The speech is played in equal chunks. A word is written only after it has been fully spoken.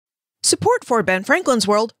Support for Ben Franklin's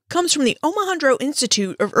World comes from the Omohundro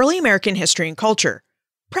Institute of Early American History and Culture,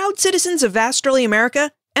 proud citizens of vast early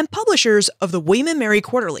America and publishers of the William and Mary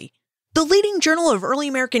Quarterly, the leading journal of early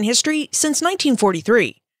American history since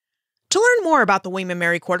 1943. To learn more about the William and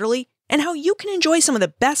Mary Quarterly and how you can enjoy some of the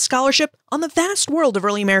best scholarship on the vast world of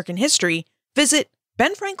early American history, visit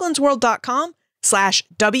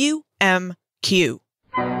benfranklinsworld.com/WMQ.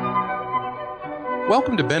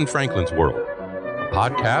 Welcome to Ben Franklin's World, a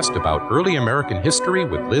podcast about early American history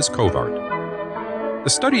with Liz Covart. The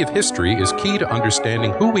study of history is key to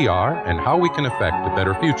understanding who we are and how we can affect a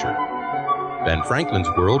better future. Ben Franklin's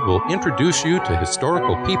World will introduce you to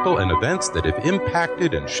historical people and events that have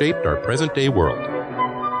impacted and shaped our present-day world.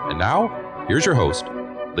 And now, here's your host,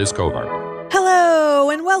 Liz Covart. Hello,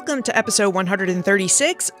 and welcome to episode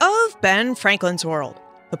 136 of Ben Franklin's World,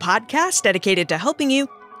 the podcast dedicated to helping you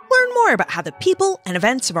learn more about how the people and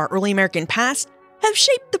events of our early American past have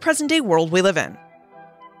shaped the present-day world we live in.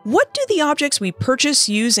 What do the objects we purchase,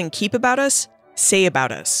 use, and keep about us say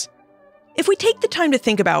about us? If we take the time to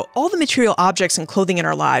think about all the material objects and clothing in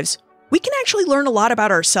our lives, we can actually learn a lot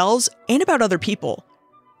about ourselves and about other people.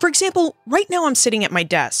 For example, right now I'm sitting at my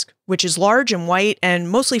desk, which is large and white and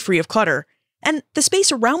mostly free of clutter, and the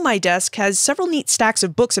space around my desk has several neat stacks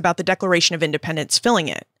of books about the Declaration of Independence filling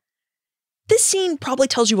it. This scene probably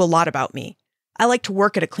tells you a lot about me. I like to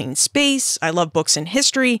work at a clean space, I love books and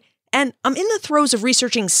history, and I'm in the throes of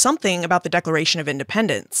researching something about the Declaration of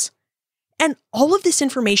Independence. And all of this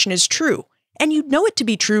information is true, and you'd know it to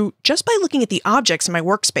be true just by looking at the objects in my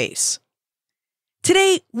workspace.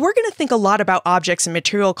 Today, we're going to think a lot about objects and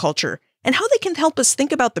material culture, and how they can help us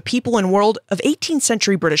think about the people and world of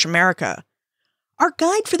 18th-century British America. Our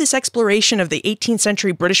guide for this exploration of the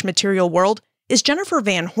 18th-century British material world is Jennifer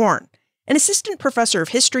Van Horn, an assistant professor of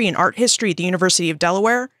history and art history at the University of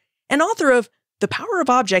Delaware, and author of The Power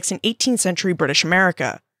of Objects in 18th-Century British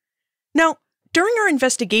America. Now, during our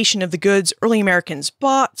investigation of the goods early Americans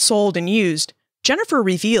bought, sold, and used, Jennifer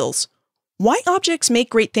reveals why objects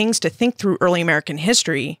make great things to think through early American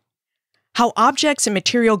history, how objects and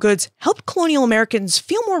material goods helped colonial Americans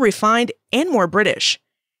feel more refined and more British,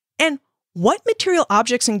 and what material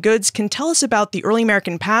objects and goods can tell us about the early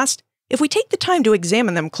American past if we take the time to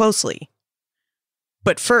examine them closely.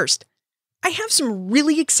 But first, I have some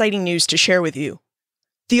really exciting news to share with you.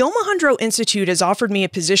 The Omohundro Institute has offered me a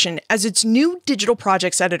position as its new digital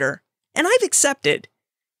projects editor, and I've accepted.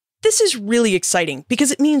 This is really exciting because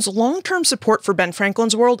it means long-term support for Ben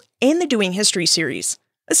Franklin's World and the Doing History series,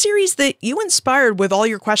 a series that you inspired with all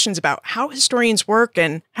your questions about how historians work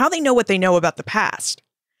and how they know what they know about the past.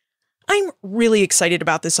 I'm really excited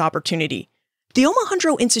about this opportunity. The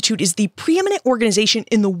Omohundro Institute is the preeminent organization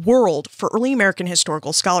in the world for early American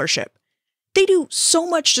historical scholarship. They do so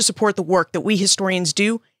much to support the work that we historians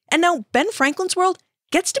do, and now Ben Franklin's World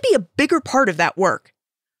gets to be a bigger part of that work.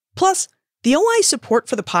 Plus, the OI support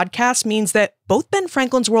for the podcast means that both Ben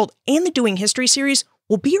Franklin's World and the Doing History series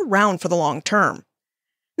will be around for the long term.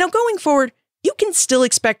 Now, going forward, you can still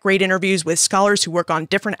expect great interviews with scholars who work on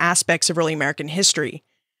different aspects of early American history.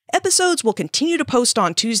 Episodes will continue to post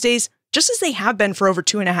on Tuesdays, just as they have been for over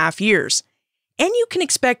 2.5 years. And you can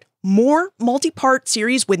expect more multi-part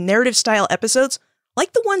series with narrative-style episodes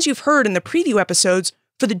like the ones you've heard in the preview episodes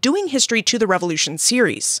for the Doing History to the Revolution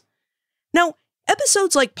series. Now,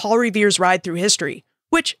 episodes like Paul Revere's Ride Through History,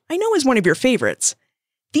 which I know is one of your favorites.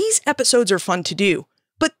 These episodes are fun to do,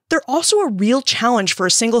 but they're also a real challenge for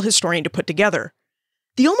a single historian to put together.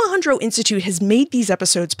 The Omohundro Institute has made these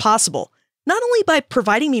episodes possible, not only by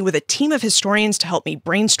providing me with a team of historians to help me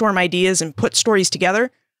brainstorm ideas and put stories together,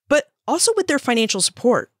 but also with their financial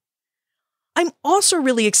support. I'm also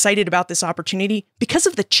really excited about this opportunity because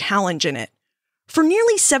of the challenge in it. For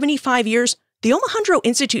nearly 75 years, the Omohundro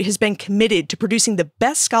Institute has been committed to producing the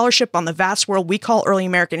best scholarship on the vast world we call early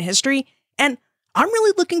American history, and I'm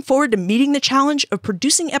really looking forward to meeting the challenge of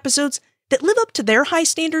producing episodes that live up to their high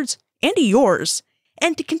standards and to yours,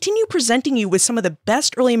 and to continue presenting you with some of the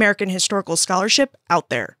best early American historical scholarship out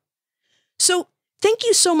there. So, thank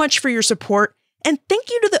you so much for your support, and thank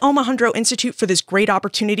you to the Omohundro Institute for this great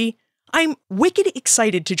opportunity. I'm wicked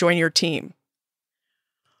excited to join your team.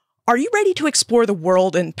 Are you ready to explore the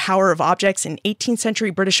world and power of objects in 18th-century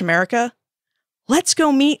British America? Let's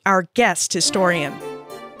go meet our guest historian.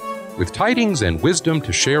 With tidings and wisdom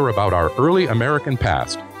to share about our early American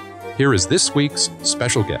past, here is this week's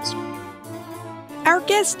special guest. Our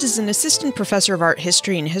guest is an assistant professor of art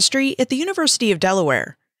history and history at the University of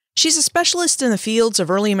Delaware. She's a specialist in the fields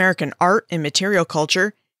of early American art and material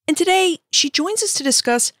culture, and today she joins us to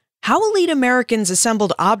discuss how elite Americans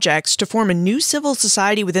assembled objects to form a new civil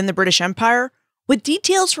society within the British Empire with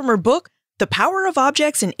details from her book, The Power of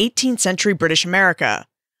Objects in 18th-Century British America.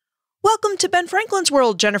 Welcome to Ben Franklin's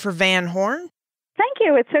World, Jennifer Van Horn. Thank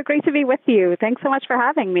you. It's so great to be with you. Thanks so much for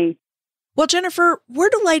having me. Well, Jennifer, we're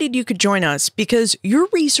delighted you could join us because your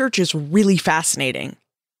research is really fascinating.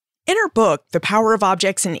 In her book, The Power of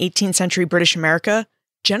Objects in 18th-Century British America,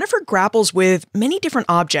 Jennifer grapples with many different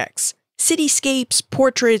objects: cityscapes,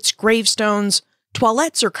 portraits, gravestones,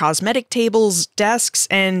 toilettes or cosmetic tables, desks,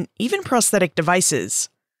 and even prosthetic devices.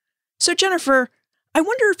 So, Jennifer, I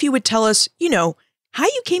wonder if you would tell us, how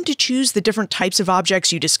you came to choose the different types of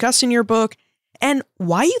objects you discuss in your book, and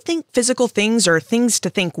why you think physical things are things to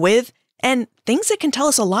think with, and things that can tell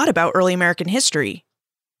us a lot about early American history.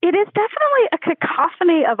 It is definitely a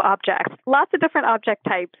cacophony of objects, lots of different object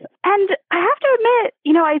types. And I have to admit,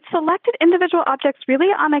 I selected individual objects really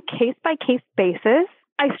on a case-by-case basis.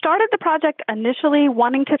 I started the project initially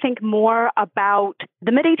wanting to think more about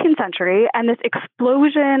the mid-18th century and this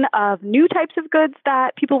explosion of new types of goods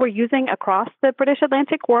that people were using across the British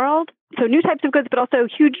Atlantic world. So new types of goods, but also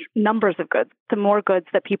huge numbers of goods, the more goods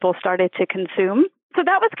that people started to consume. So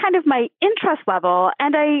that was kind of my interest level,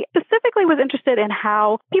 and I specifically was interested in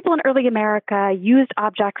how people in early America used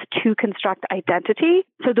objects to construct identity.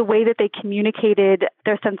 So the way that they communicated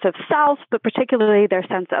their sense of self, but particularly their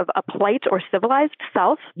sense of a polite or civilized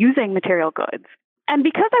self using material goods. And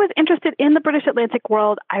because I was interested in the British Atlantic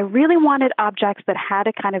world, I really wanted objects that had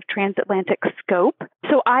a kind of transatlantic scope.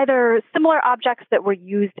 So either similar objects that were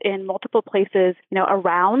used in multiple places,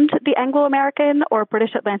 around the Anglo-American or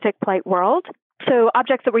British Atlantic polite world. So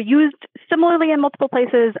objects that were used similarly in multiple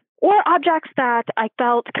places, or objects that I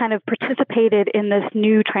felt kind of participated in this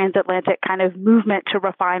new transatlantic kind of movement to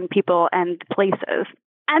refine people and places.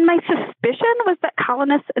 And my suspicion was that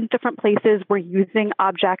colonists in different places were using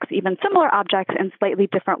objects, even similar objects, in slightly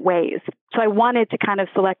different ways. So I wanted to kind of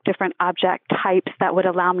select different object types that would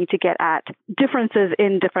allow me to get at differences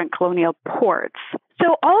in different colonial ports.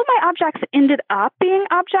 So all of my objects ended up being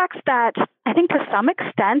objects that I think to some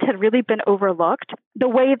extent had really been overlooked. The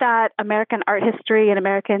way that American art history and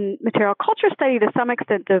American material culture study to some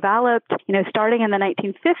extent developed, starting in the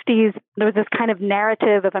 1950s, there was this kind of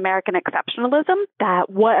narrative of American exceptionalism that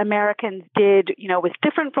what Americans did, was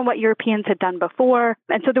different from what Europeans had done before.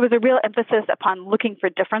 And so there was a real emphasis upon looking for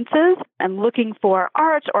differences and looking for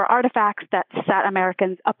art or artifacts that set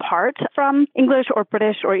Americans apart from English or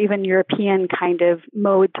British or even European kind of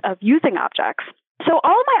modes of using objects. So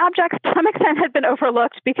all of my objects, to some extent, had been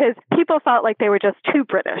overlooked because people felt like they were just too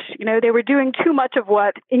British. They were doing too much of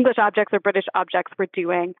what English objects or British objects were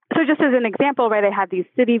doing. So just as an example, right, I have these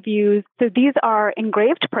city views. So these are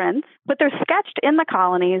engraved prints, but they're sketched in the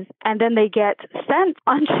colonies, and then they get sent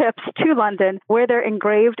on ships to London where they're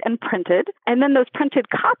engraved and printed. And then those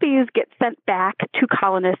printed copies get sent back to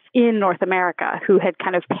colonists in North America who had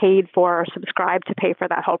kind of paid for or subscribed to pay for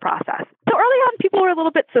that whole process. So early on, people were a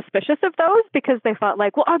little bit suspicious of those because they felt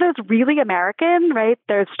like, well, are those really American, right?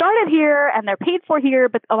 They're started here and they're paid for here,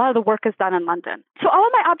 but a lot of the work is done in London. So all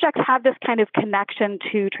of my objects have this kind of connection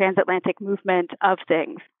to transatlantic movement of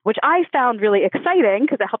things, which I found really exciting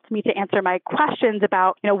because it helped me to answer my questions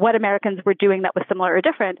about, what Americans were doing that was similar or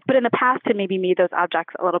different. But in the past, it maybe made those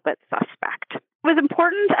objects a little bit suspect. It was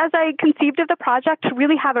important as I conceived of the project to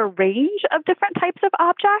really have a range of different types of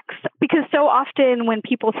objects because so often when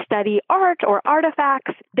people study art or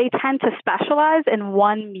artifacts, they tend to specialize in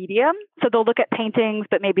one medium. So they'll look at paintings,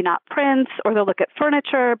 but maybe not prints, or they'll look at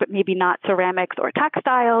furniture, but maybe not ceramics or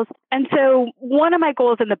textiles. And so one of my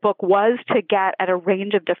goals in the book was to get at a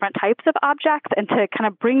range of different types of objects and to kind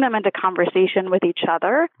of bring them into conversation with each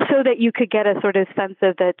other so that you could get a sort of sense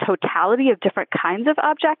of the totality of different kinds of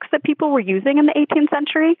objects that people were using in the 18th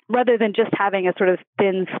century, rather than just having a sort of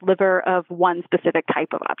thin sliver of one specific type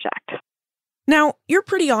of object. Now, you're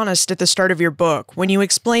pretty honest at the start of your book when you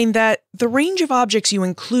explain that the range of objects you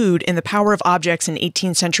include in The Power of Objects in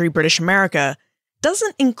 18th century British America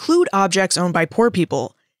doesn't include objects owned by poor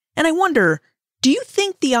people. And I wonder, do you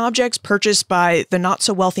think the objects purchased by the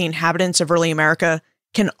not-so-wealthy inhabitants of early America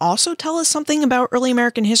can also tell us something about early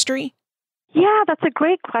American history? Yeah, that's a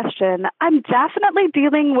great question. I'm definitely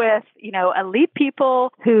dealing with, elite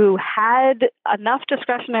people who had enough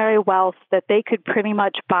discretionary wealth that they could pretty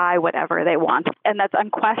much buy whatever they want. And that's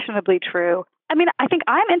unquestionably true. I think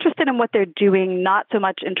I'm interested in what they're doing, not so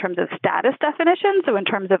much in terms of status definition, so in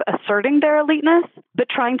terms of asserting their eliteness, but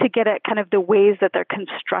trying to get at kind of the ways that they're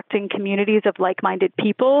constructing communities of like-minded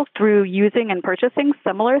people through using and purchasing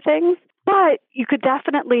similar things. But you could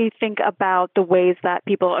definitely think about the ways that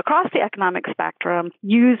people across the economic spectrum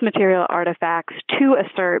use material artifacts to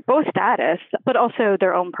assert both status, but also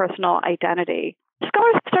their own personal identity.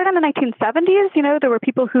 Scholars started in the 1970s. There were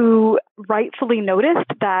people who rightfully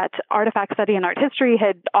noticed that artifact study and art history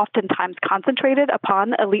had oftentimes concentrated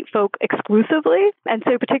upon elite folk exclusively. And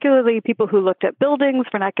so particularly people who looked at buildings,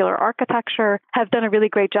 vernacular architecture, have done a really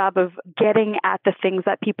great job of getting at the things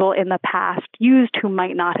that people in the past used who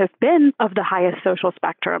might not have been of the highest social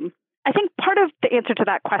spectrum. I think part of the answer to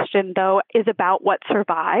that question, though, is about what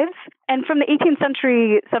survives. And from the 18th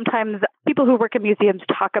century, sometimes people who work in museums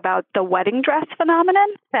talk about the wedding dress phenomenon,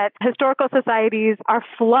 that historical societies are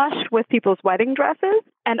flush with people's wedding dresses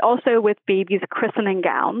and also with babies' christening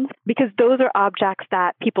gowns, because those are objects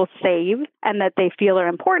that people save and that they feel are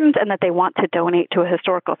important and that they want to donate to a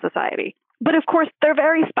historical society. But of course, they're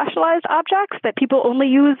very specialized objects that people only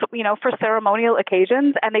use, for ceremonial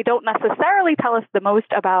occasions, and they don't necessarily tell us the most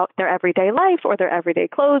about their everyday life or their everyday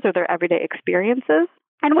clothes or their everyday experiences.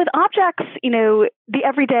 And with objects, the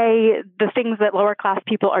everyday, the things that lower class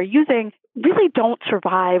people are using really don't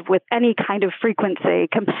survive with any kind of frequency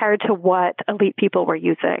compared to what elite people were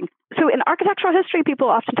using. So in architectural history, people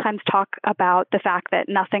oftentimes talk about the fact that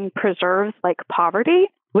nothing preserves like poverty,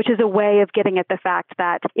 which is a way of getting at the fact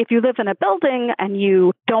that if you live in a building and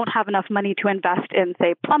you don't have enough money to invest in,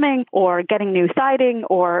 say, plumbing or getting new siding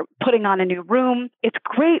or putting on a new room, it's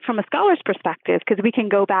great from a scholar's perspective because we can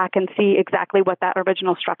go back and see exactly what that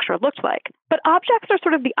original structure looked like. But objects are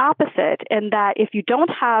sort of the opposite in that if you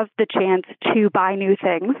don't have the chance to buy new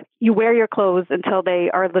things, you wear your clothes until they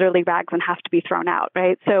are literally rags and have to be thrown out,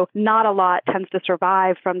 right? So not a lot tends to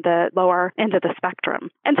survive from the lower end of the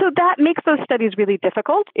spectrum. And so that makes those studies really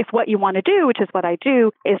difficult. If what you want to do, which is what I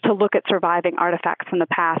do, is to look at surviving artifacts from the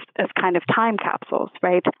past as kind of time capsules,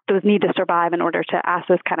 right? Those need to survive in order to ask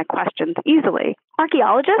those kind of questions easily.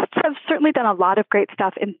 Archaeologists have certainly done a lot of great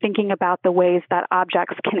stuff in thinking about the ways that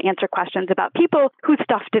objects can answer questions about people whose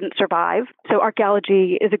stuff didn't survive. So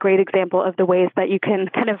archaeology is a great example of the ways that you can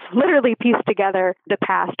kind of literally piece together the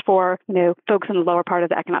past for, folks in the lower part of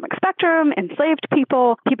the economic spectrum, enslaved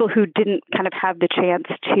people, people who didn't kind of have the chance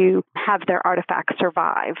to have their artifacts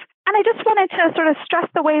survive. And I just wanted to sort of stress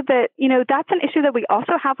the way that, that's an issue that we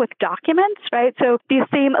also have with documents, right? So these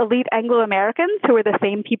same elite Anglo-Americans who were the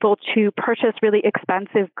same people to purchase really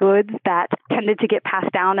expensive goods that tended to get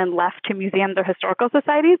passed down and left to museums or historical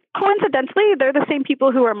societies, coincidentally, they're the same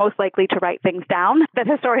people who are most likely to write things down that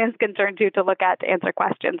historians can turn to look at to answer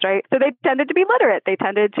questions, right? So they tended to be literate. They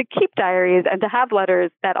tended to keep diaries and to have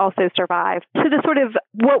letters that also survive. So the sort of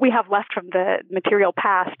what we have left from the material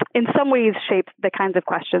past in some ways shapes the kinds of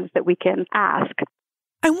questions that we can ask.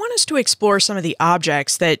 I want us to explore some of the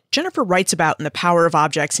objects that Jennifer writes about in The Power of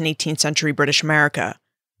Objects in 18th Century British America.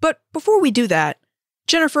 But before we do that,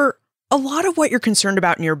 Jennifer, a lot of what you're concerned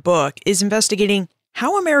about in your book is investigating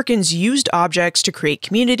how Americans used objects to create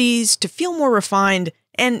communities, to feel more refined,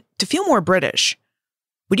 and to feel more British.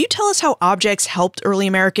 Would you tell us how objects helped early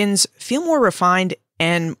Americans feel more refined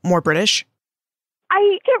and more British?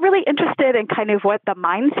 I get really interested in kind of what the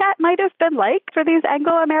mindset might have been like for these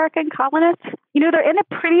Anglo-American colonists. They're in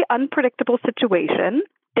a pretty unpredictable situation.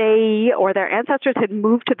 They or their ancestors had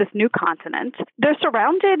moved to this new continent. They're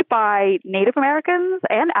surrounded by Native Americans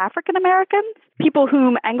and African Americans, people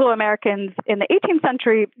whom Anglo-Americans in the 18th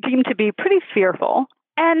century deemed to be pretty fearful.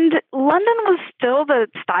 And London was still the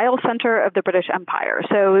style center of the British Empire.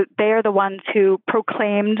 So they are the ones who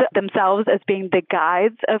proclaimed themselves as being the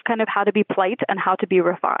guides of kind of how to be polite and how to be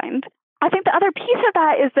refined. I think the other piece of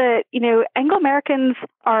that is that, Anglo-Americans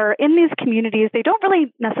are in these communities. They don't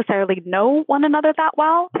really necessarily know one another that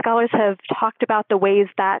well. Scholars have talked about the ways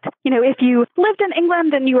that, if you lived in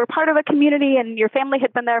England and you were part of a community and your family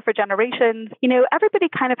had been there for generations, everybody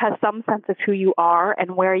kind of has some sense of who you are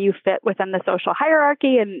and where you fit within the social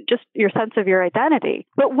hierarchy and just your sense of your identity.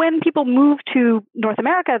 But when people move to North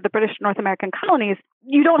America, the British North American colonies,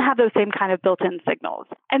 you don't have those same kind of built-in signals.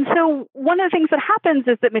 And so one of the things that happens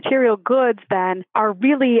is that material goods then are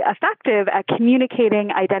really effective at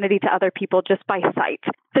communicating identity to other people just by sight.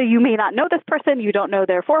 So you may not know this person, you don't know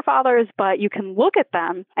their forefathers, but you can look at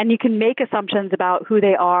them and you can make assumptions about who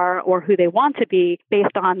they are or who they want to be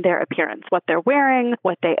based on their appearance, what they're wearing,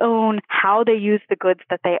 what they own, how they use the goods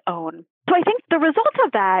that they own. So I think the result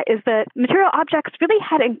of that is that material objects really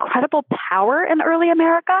had incredible power in early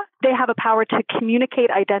America. They have a power to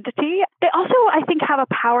communicate identity. They also, I think, have a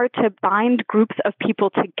power to bind groups of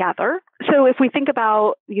people together. So if we think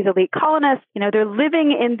about these elite colonists, they're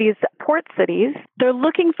living in these port cities. They're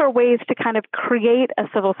looking looking for ways to kind of create a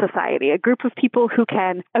civil society, a group of people who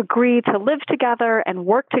can agree to live together and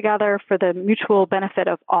work together for the mutual benefit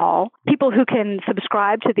of all, people who can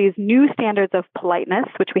subscribe to these new standards of politeness,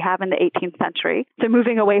 which we have in the 18th century. So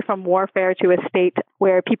moving away from warfare to a state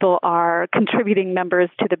where people are contributing members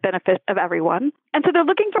to the benefit of everyone. And so they're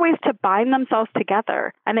looking for ways to bind themselves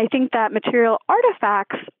together. And I think that material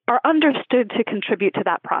artifacts are understood to contribute to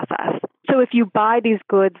that process. So if you buy these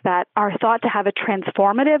goods that are thought to have a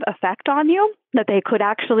transformative effect on you, that they could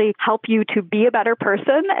actually help you to be a better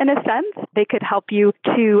person in a sense. They could help you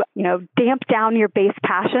to, damp down your base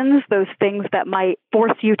passions, those things that might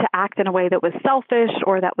force you to act in a way that was selfish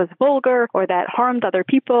or that was vulgar or that harmed other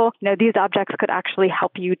people. These objects could actually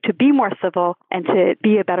help you to be more civil and to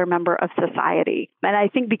be a better member of society. And I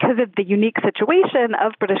think because of the unique situation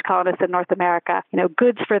of British colonists in North America,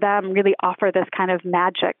 goods for them really offer this kind of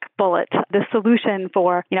magic bullet, the solution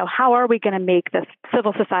for, how are we going to make this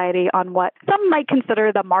civil society on what some might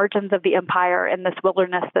consider the margins of the empire in this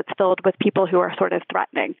wilderness that's filled with people who are sort of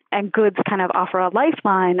threatening. And goods kind of offer a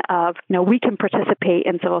lifeline of, we can participate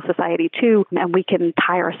in civil society too, and we can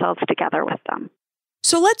tie ourselves together with them.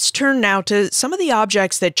 So let's turn now to some of the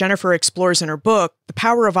objects that Jennifer explores in her book, The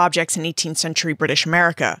Power of Objects in 18th Century British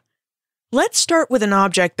America. Let's start with an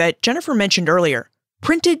object that Jennifer mentioned earlier,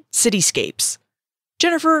 printed cityscapes.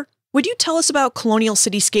 Jennifer, would you tell us about colonial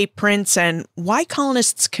cityscape prints and why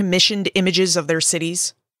colonists commissioned images of their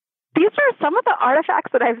cities? These are some of the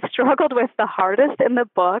artifacts that I've struggled with the hardest in the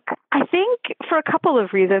book. I think for a couple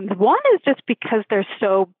of reasons. One is just because they're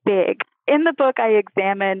so big. In the book, I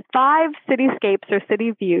examine 5 cityscapes or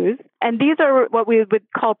city views, and these are what we would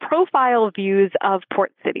call profile views of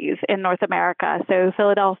port cities in North America. So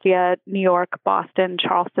Philadelphia, New York, Boston,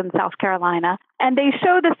 Charleston, South Carolina. And they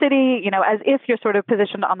show the city, as if you're sort of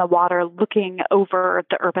positioned on the water looking over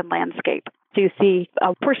the urban landscape. So you see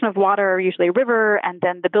a portion of water, usually a river, and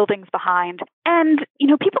then the buildings behind. And,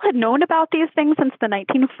 people had known about these things since the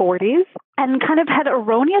 1940s and kind of had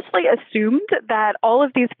erroneously assumed that all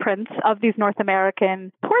of these prints of these North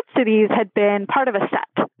American port cities had been part of a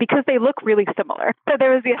set because they look really similar. So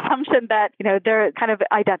there was the assumption that, they're kind of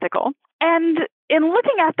identical. And in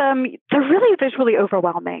looking at them, they're really visually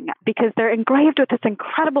overwhelming because they're engraved with this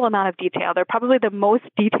incredible amount of detail. They're probably the most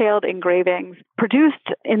detailed engravings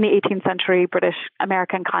produced in the 18th century British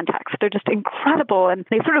American context. They're just incredible, and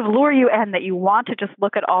they sort of lure you in that you want to just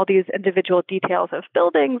look at all these individual details of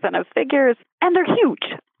buildings and of figures, and they're huge.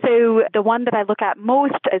 So the one that I look at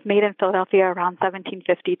most is made in Philadelphia around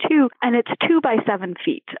 1752, and it's 2 by 7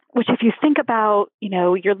 feet, which if you think about,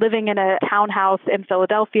 you're living in a townhouse in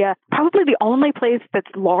Philadelphia, probably the only place that's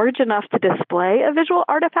large enough to display a visual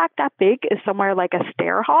artifact that big is somewhere like a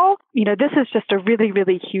stair hall. This is just a really,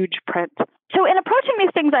 really huge print. So in approaching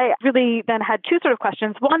these things, I really then had 2 sort of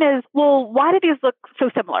questions. One is, well, why do these look so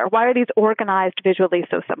similar? Why are these organized visually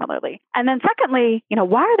so similarly? And then secondly,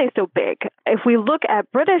 why are they so big? If we look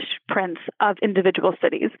at British prints of individual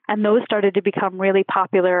cities, and those started to become really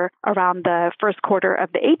popular around the first quarter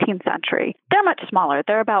of the 18th century, they're much smaller.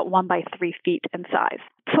 They're about 1 by 3 feet in size.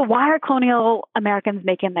 So why are colonial Americans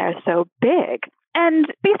making theirs so big? And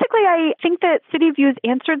basically, I think that city views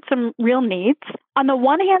answered some real needs. On the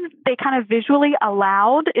one hand, they kind of visually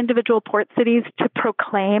allowed individual port cities to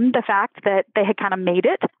proclaim the fact that they had kind of made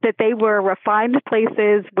it, that they were refined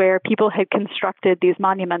places where people had constructed these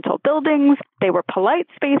monumental buildings. They were polite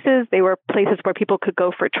spaces. They were places where people could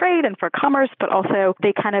go for trade and for commerce, but also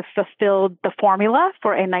they kind of fulfilled the formula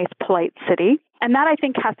for a nice, polite city. And that, I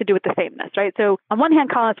think, has to do with the sameness, right? So on one hand,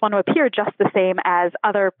 colonists want to appear just the same as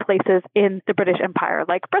other places in the British Empire,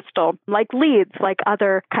 like Bristol, like Leeds, like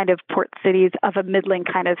other kind of port cities of a middling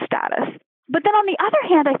kind of status. But then on the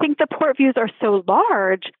other hand, I think the port views are so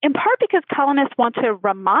large, in part because colonists want to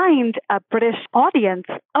remind a British audience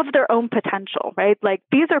of their own potential, right? Like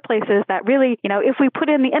these are places that really, if we put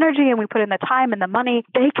in the energy and we put in the time and the money,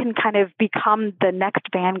 they can kind of become the next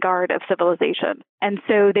vanguard of civilization. And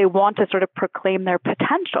so they want to sort of proclaim their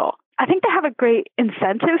potential. I think they have a great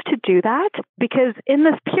incentive to do that because in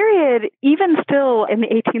this period, even still in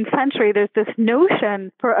the 18th century, there's this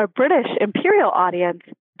notion for a British imperial audience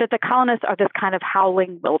that the colonists are this kind of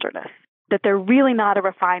howling wilderness, that they're really not a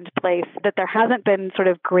refined place, that there hasn't been sort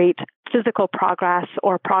of great physical progress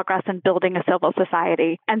or progress in building a civil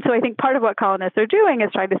society. And so I think part of what colonists are doing is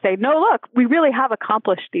trying to say, no, look, we really have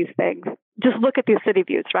accomplished these things. Just look at these city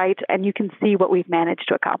views, right? And you can see what we've managed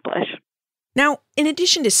to accomplish. Now, in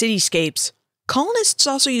addition to cityscapes, colonists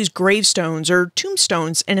also use gravestones or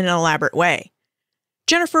tombstones in an elaborate way.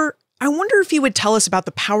 Jennifer, I wonder if you would tell us about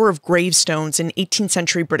the power of gravestones in 18th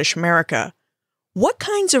century British America. What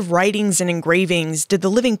kinds of writings and engravings did the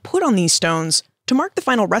living put on these stones to mark the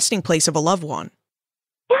final resting place of a loved one?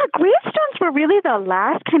 Yeah, gravestones were really the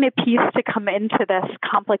last kind of piece to come into this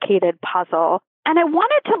complicated puzzle. And I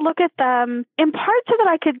wanted to look at them in part so that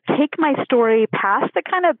I could take my story past the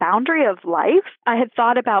kind of boundary of life. I had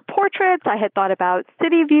thought about portraits. I had thought about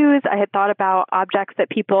city views. I had thought about objects that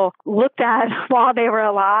people looked at while they were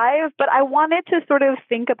alive. But I wanted to sort of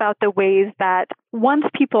think about the ways that once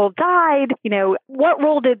people died, what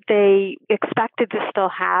role did they expected to still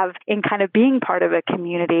have in kind of being part of a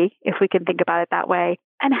community, if we can think about it that way?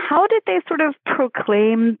 And how did they sort of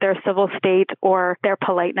proclaim their civil state or their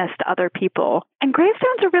politeness to other people? And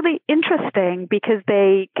gravestones are really interesting because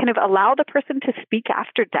they kind of allow the person to speak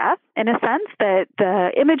after death, in a sense that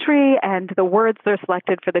the imagery and the words that are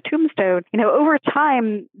selected for the tombstone, over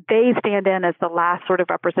time, they stand in as the last sort of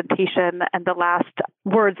representation and the last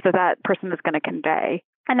words that that person is going to convey.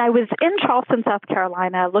 And I was in Charleston, South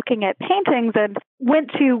Carolina, looking at paintings and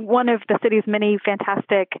went to one of the city's many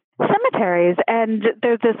fantastic cemeteries. And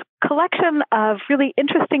there's this collection of really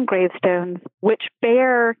interesting gravestones which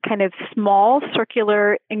bear kind of small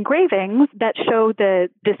circular engravings that show the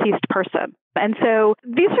deceased person. And so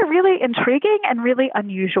these are really intriguing and really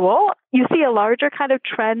unusual. You see a larger kind of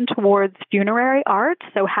trend towards funerary art,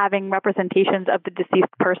 so having representations of the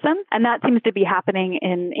deceased person. And that seems to be happening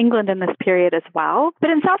in England in this period as well. But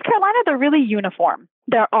in South Carolina, they're really uniform.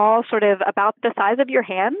 They're all sort of about the size of your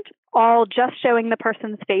hand, all just showing the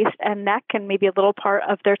person's face and neck and maybe a little part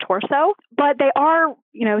of their torso. But they are,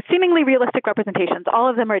 seemingly realistic representations. All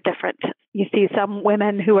of them are different. You see some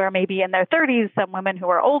women who are maybe in their 30s, some women who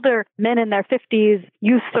are older, men in their 50s,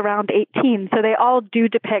 youths around 18. So they all do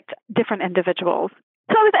depict different individuals.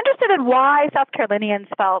 So I was interested in why South Carolinians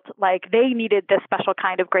felt like they needed this special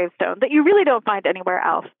kind of gravestone that you really don't find anywhere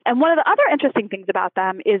else. And one of the other interesting things about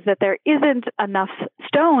them is that there isn't enough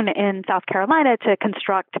stone in South Carolina to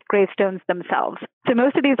construct gravestones themselves. So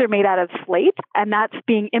most of these are made out of slate, and that's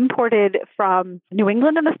being imported from New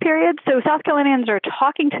England in this period. So South Carolinians are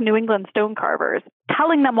talking to New England stone carvers,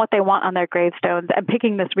 telling them what they want on their gravestones and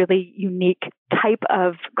picking this really unique type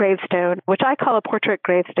of gravestone, which I call a portrait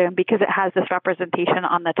gravestone because it has this representation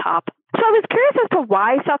on the top. So I was curious as to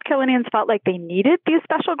why South Carolinians felt like they needed these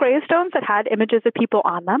special gravestones that had images of people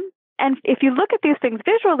on them. And if you look at these things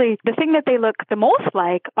visually, the thing that they look the most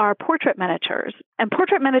like are portrait miniatures. And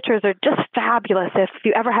portrait miniatures are just fabulous. If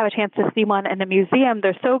you ever have a chance to see one in a museum,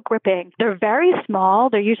 they're so gripping. They're very small.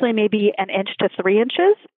 They're usually maybe 1 inch to 3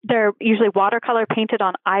 inches. They're usually watercolor painted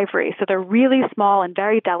on ivory. So they're really small and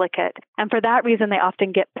very delicate. And for that reason, they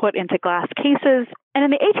often get put into glass cases. And in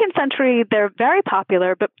the 18th century, they're very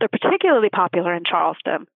popular, but they're particularly popular in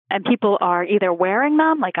Charleston. And people are either wearing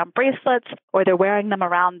them like on bracelets or they're wearing them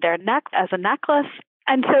around their neck as a necklace.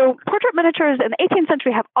 And so portrait miniatures in the 18th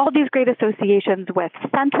century have all these great associations with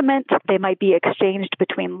sentiment. They might be exchanged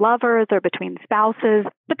between lovers or between spouses,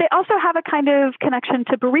 but they also have a kind of connection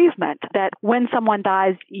to bereavement, that when someone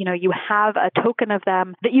dies, you have a token of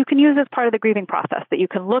them that you can use as part of the grieving process, that you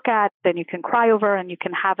can look at, then you can cry over, and you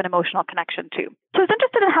can have an emotional connection to. So I was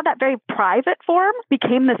interested in how that very private form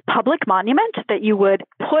became this public monument that you would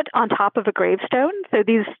put on top of a gravestone. So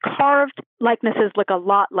these carved likenesses look a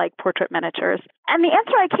lot like portrait miniatures. And the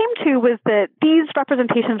answer I came to was that these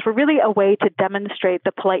representations were really a way to demonstrate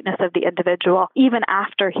the politeness of the individual even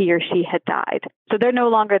after he or she had died. So they're no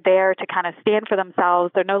longer there to kind of stand for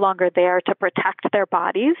themselves. They're no longer there to protect their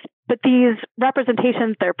bodies. But these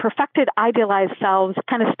representations, their perfected, idealized selves,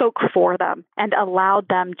 kind of spoke for them and allowed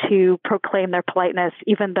them to proclaim their politeness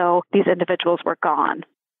even though these individuals were gone.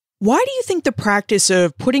 Why do you think the practice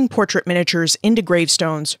of putting portrait miniatures into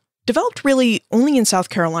gravestones developed really only in South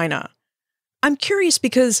Carolina? I'm curious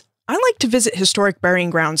because I like to visit historic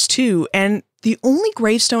burying grounds too, and the only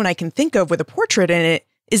gravestone I can think of with a portrait in it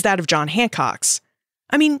is that of John Hancock's.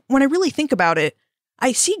 I mean, when I really think about it,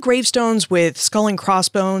 I see gravestones with skull and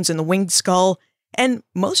crossbones and the winged skull, and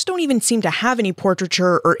most don't even seem to have any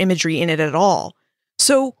portraiture or imagery in it at all.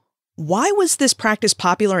 So why was this practice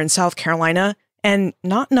popular in South Carolina and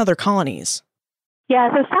not in other colonies? Yeah,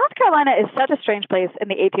 so South Carolina is such a strange place in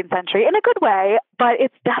the 18th century, in a good way, but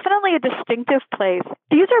it's definitely a distinctive place.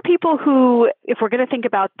 These are people who, if we're going to think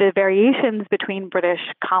about the variations between British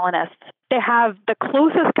colonists, they have the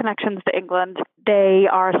closest connections to England. They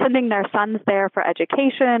are sending their sons there for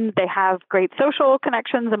education. They have great social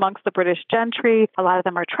connections amongst the British gentry. A lot of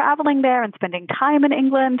them are traveling there and spending time in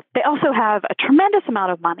England. They also have a tremendous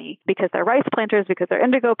amount of money because they're rice planters, because they're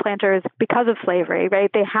indigo planters, because of slavery, right?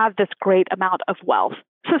 They have this great amount of wealth.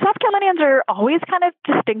 So South Carolinians are always kind of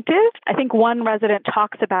distinctive. I think one resident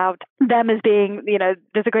talks about them as being,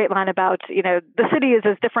 there's a great line about, the city is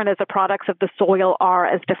as different as the products of the soil are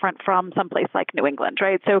as different from someplace like New England,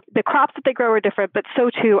 right? So the crops that they grow are different, but so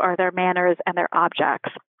too are their manners and their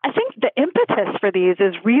objects. I think the impetus for these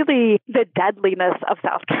is really the deadliness of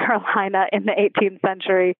South Carolina in the 18th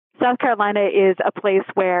century. South Carolina is a place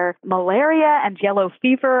where malaria and yellow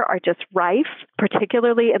fever are just rife,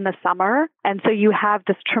 particularly in the summer. And so you have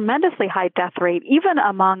this tremendously high death rate, even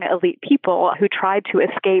among elite people who tried to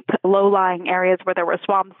escape low-lying areas where there were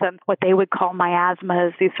swamps and what they would call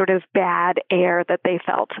miasmas, these sort of bad air that they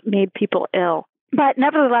felt made people ill. But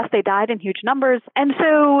nevertheless, they died in huge numbers. And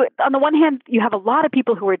so on the one hand, you have a lot of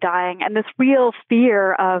people who are dying and this real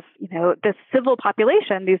fear of, this civil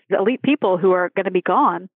population, these elite people who are going to be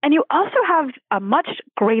gone. And you also have a much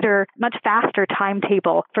greater, much faster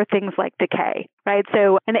timetable for things like decay, right?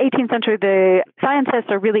 So in the 18th century, the scientists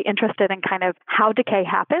are really interested in kind of how decay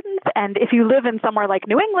happens. And if you live in somewhere like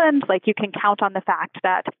New England, like you can count on the fact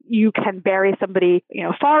that you can bury somebody,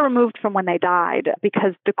 far removed from when they died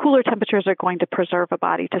because the cooler temperatures are going to preserve a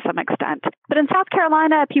body to some extent. But in South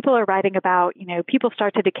Carolina, people are writing about, people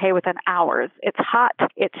start to decay within hours. It's hot,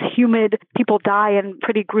 it's humid, people die in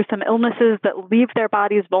pretty gruesome illnesses that leave their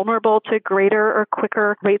bodies vulnerable to greater or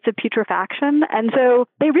quicker rates of putrefaction. And so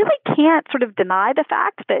they really can't sort of deny the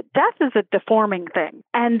fact that death is a deforming thing.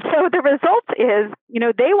 And so the result is,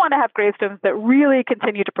 they want to have gravestones that really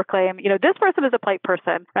continue to proclaim, this person is a polite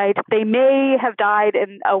person, right? They may have died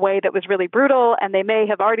in a way that was really brutal and they may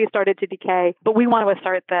have already started to decay, but we want to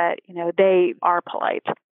assert that, they are polite.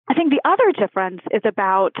 I think the other difference is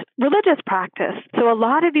about religious practice. So a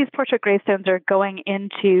lot of these portrait gravestones are going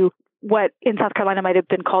into what in South Carolina might have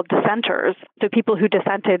been called dissenters, so people who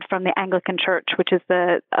dissented from the Anglican Church, which is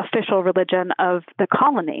the official religion of the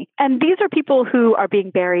colony. And these are people who are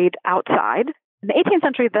being buried outside. In the 18th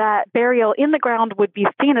century, that burial in the ground would be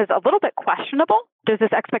seen as a little bit questionable. There's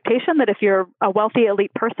this expectation that if you're a wealthy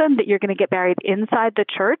elite person, that you're going to get buried inside the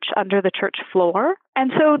church, under the church floor.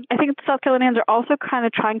 And so I think the South Carolinians are also kind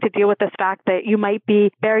of trying to deal with this fact that you might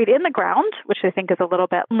be buried in the ground, which I think is a little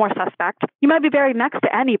bit more suspect. You might be buried next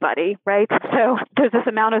to anybody, right? So there's this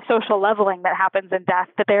amount of social leveling that happens in death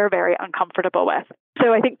that they're very uncomfortable with.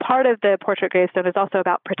 So I think part of the portrait gravestone is also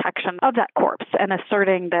about protection of that corpse and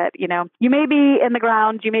asserting that, you may be in the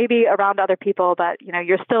ground, you may be around other people, but,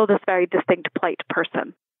 you're still this very distinct polite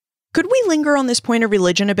person. Could we linger on this point of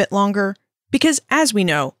religion a bit longer? Because, as we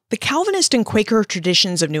know, the Calvinist and Quaker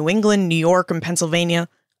traditions of New England, New York, and Pennsylvania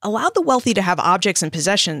allowed the wealthy to have objects and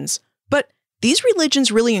possessions, but these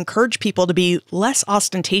religions really encourage people to be less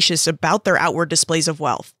ostentatious about their outward displays of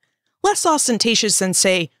wealth. Less ostentatious than,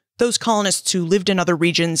 say, those colonists who lived in other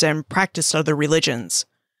regions and practiced other religions.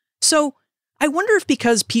 So, I wonder if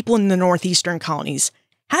because people in the northeastern colonies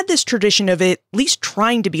had this tradition of at least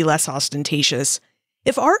trying to be less ostentatious,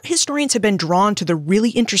 if art historians have been drawn to the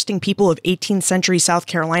really interesting people of 18th century South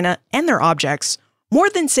Carolina and their objects, more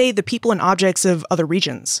than, say, the people and objects of other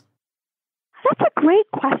regions. That's a great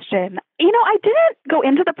question. I didn't go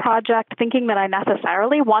into the project thinking that I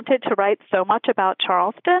necessarily wanted to write so much about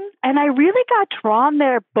Charleston. And I really got drawn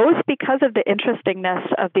there both because of the interestingness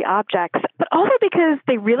of the objects, but also because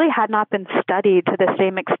they really had not been studied to the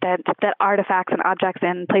same extent that artifacts and objects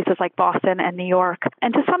in places like Boston and New York,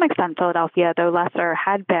 and to some extent Philadelphia, though lesser,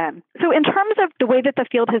 had been. So in terms of the way that the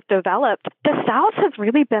field has developed, the South has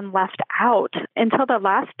really been left out until the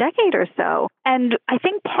last decade or so. And I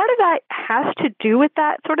think part of that has to do with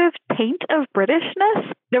that sort of taint of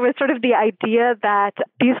Britishness. There was sort of the idea that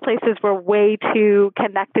these places were way too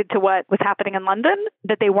connected to what was happening in London,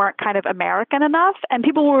 that they weren't kind of American enough. And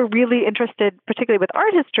people were really interested, particularly with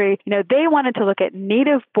art history, they wanted to look at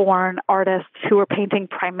native-born artists who were painting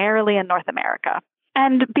primarily in North America.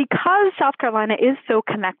 And because South Carolina is so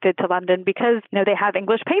connected to London, because they have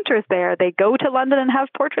English painters there, they go to London and have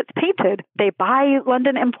portraits painted, they buy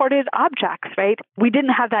London imported objects, right? We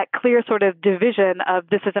didn't have that clear sort of division of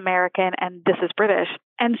this is American and this is British.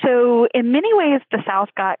 And so in many ways, the South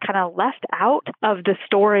got kind of left out of the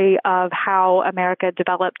story of how America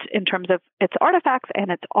developed in terms of its artifacts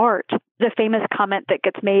and its art. The famous comment that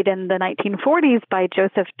gets made in the 1940s by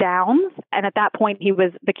Joseph Downes, and at that point he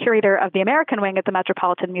was the curator of the American wing at the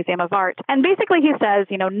Metropolitan Museum of Art. And basically he says,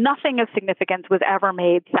 nothing of significance was ever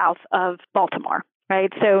made south of Baltimore.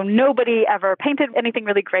 Right? So nobody ever painted anything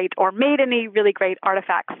really great or made any really great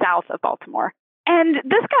artifacts south of Baltimore. And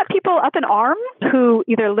this got people up in arms who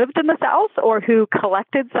either lived in the South or who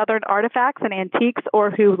collected Southern artifacts and antiques or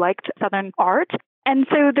who liked Southern art. And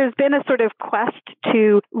so there's been a sort of quest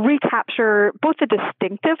to recapture both the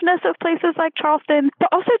distinctiveness of places like Charleston, but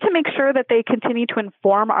also to make sure that they continue to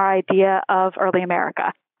inform our idea of early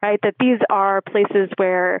America. Right? That these are places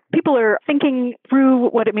where people are thinking through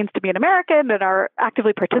what it means to be an American and are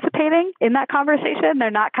actively participating in that conversation. They're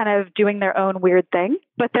not kind of doing their own weird thing,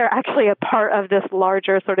 but they're actually a part of this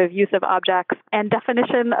larger sort of use of objects and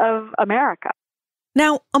definition of America.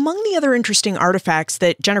 Now, among the other interesting artifacts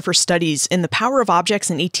that Jennifer studies in The Power of Objects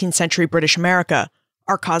in 18th Century British America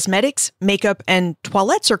are cosmetics, makeup, and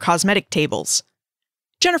toilettes or cosmetic tables.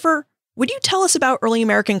 Jennifer, would you tell us about early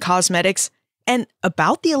American cosmetics and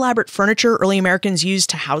about the elaborate furniture early Americans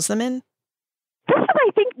used to house them in? This is,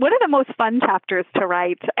 I think, one of the most fun chapters to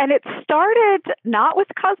write. And it started not with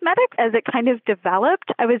cosmetics as it kind of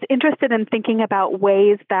developed. I was interested in thinking about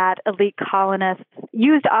ways that elite colonists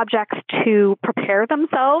used objects to prepare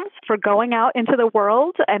themselves for going out into the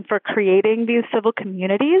world and for creating these civil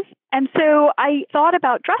communities. And so I thought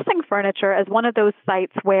about dressing furniture as one of those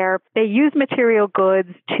sites where they use material goods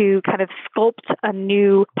to kind of sculpt a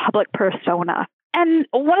new public persona. And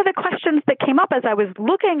one of the questions that came up as I was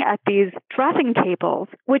looking at these dressing tables,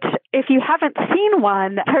 which if you haven't seen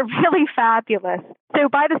one, are really fabulous. So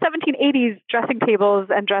by the 1780s, dressing tables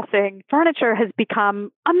and dressing furniture has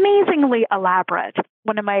become amazingly elaborate.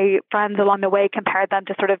 One of my friends along the way compared them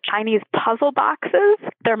to sort of Chinese puzzle boxes.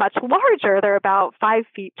 They're much larger. They're about 5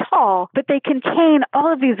 feet tall, but they contain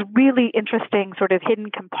all of these really interesting sort of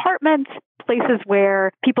hidden compartments, places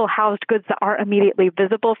where people housed goods that aren't immediately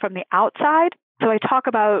visible from the outside. So I talk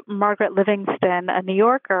about Margaret Livingston, a New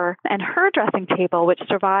Yorker, and her dressing table, which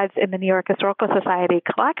survives in the New York Historical Society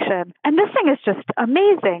collection. And this thing is just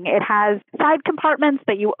amazing. It has side compartments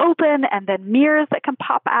that you open and then mirrors that can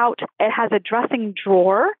pop out. It has a dressing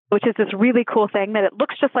drawer, which is this really cool thing that it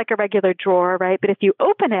looks just like a regular drawer, right? But if you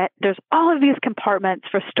open it, there's all of these compartments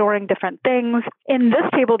for storing different things. In this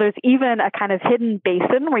table, there's even a kind of hidden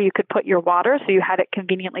basin where you could put your water, so you had it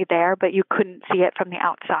conveniently there, but you couldn't see it from the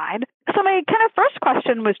outside. So my kind of first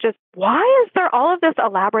question was just, why is there all of this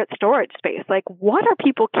elaborate storage space? Like, what are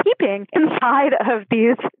people keeping inside of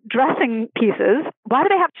these dressing pieces? Why do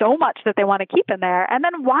they have so much that they want to keep in there? And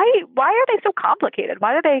then why are they so complicated?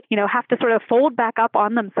 Why do they, have to sort of fold back up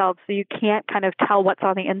on themselves so you can't kind of tell what's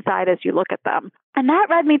on the inside as you look at them? And that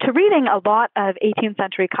led me to reading a lot of 18th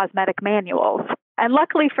century cosmetic manuals. And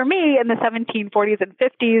luckily for me, in the 1740s and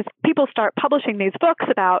 50s, people start publishing these books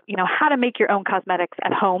about, how to make your own cosmetics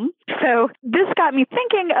at home. So this got me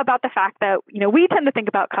thinking about the fact that, we tend to think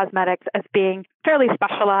about cosmetics as being fairly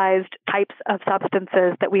specialized types of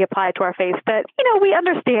substances that we apply to our face that, we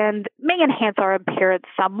understand may enhance our appearance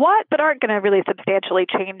somewhat, but aren't going to really substantially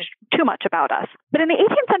change too much about us. But in the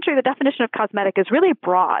 18th century, the definition of cosmetic is really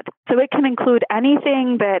broad. So it can include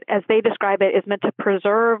anything that, as they describe it, is meant to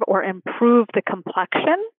preserve or improve the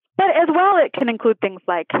complexion. But as well, it can include things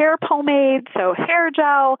like hair pomade, so hair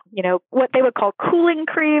gel, what they would call cooling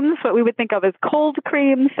creams, what we would think of as cold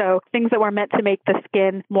creams, so things that were meant to make the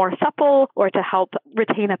skin more supple or to help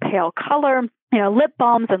retain a pale color, lip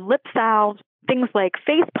balms and lip salves. Things like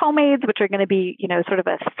face pomades, which are going to be, sort of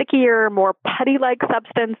a stickier, more putty-like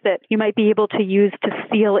substance that you might be able to use to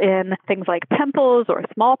seal in things like pimples or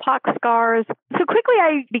smallpox scars. So quickly,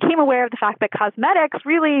 I became aware of the fact that cosmetics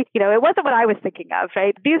really, it wasn't what I was thinking of,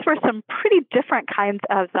 right? These were some pretty different kinds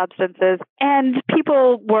of substances, and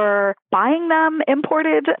people were buying them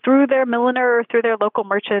imported through their milliner or through their local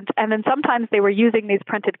merchant, and then sometimes they were using these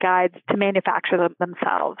printed guides to manufacture them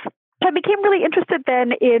themselves. I became really interested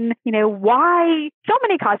then in, why so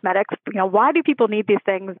many cosmetics, why do people need these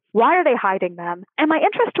things? Why are they hiding them? And my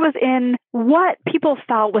interest was in what people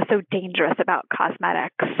felt was so dangerous about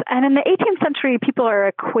cosmetics. And in the 18th century, people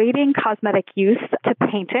are equating cosmetic use to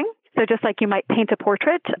painting. So just like you might paint a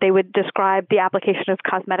portrait, they would describe the application of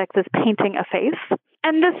cosmetics as painting a face.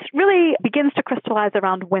 And this really begins to crystallize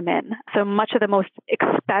around women. So much of the most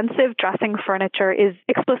expensive dressing furniture is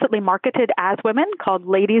explicitly marketed as women, called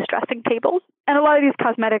ladies' dressing tables. And a lot of these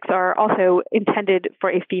cosmetics are also intended for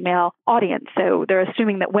a female audience. So they're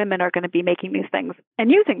assuming that women are going to be making these things and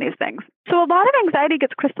using these things. So a lot of anxiety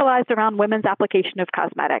gets crystallized around women's application of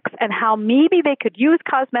cosmetics and how maybe they could use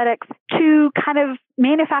cosmetics to kind of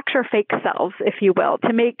manufacture fake selves, if you will,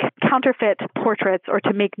 to make counterfeit portraits or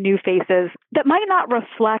to make new faces that might not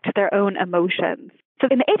reflect their own emotions. So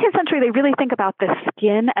in the 18th century, they really think about the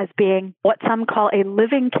skin as being what some call a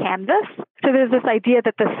living canvas So there's this idea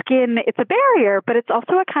that the skin, it's a barrier, but it's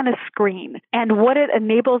also a kind of screen. And what it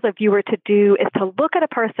enables a viewer to do is to look at a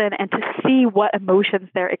person and to see what emotions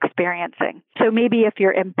they're experiencing. So maybe if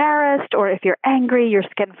you're embarrassed or if you're angry, your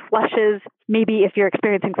skin flushes. Maybe if you're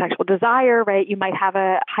experiencing sexual desire, right, you might have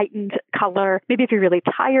a heightened color. Maybe if you're really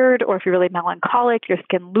tired or if you're really melancholic, your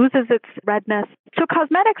skin loses its redness. So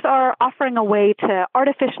cosmetics are offering a way to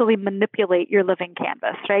artificially manipulate your living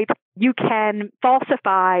canvas, right? You can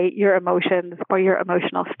falsify your emotions or your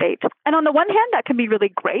emotional state. And on the one hand, that can be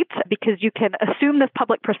really great because you can assume this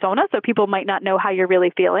public persona, so people might not know how you're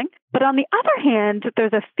really feeling. But on the other hand,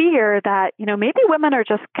 there's a fear that, maybe women are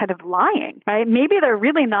just kind of lying, right? Maybe they're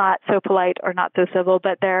really not so polite or not so civil,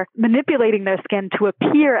 but they're manipulating their skin to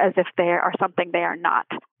appear as if they are something they are not.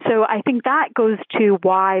 So I think that goes to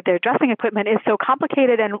why their dressing equipment is so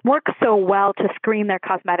complicated and works so well to screen their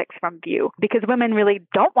cosmetics from view, because women really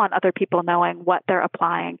don't want other people knowing what they're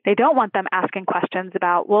applying. They don't want them asking questions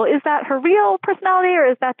about, well, is that her real personality or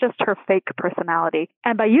is that just her fake personality?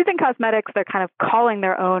 And by using cosmetics, they're kind of calling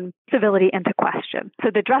their own civility into question. So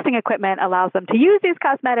the dressing equipment allows them to use these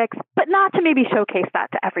cosmetics, but not to maybe showcase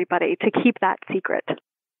that to everybody, to keep that secret.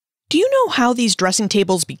 Do you know how these dressing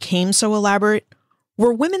tables became so elaborate?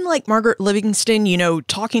 Were women like Margaret Livingston,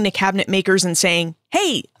 talking to cabinet makers and saying,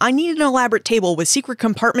 hey, I need an elaborate table with secret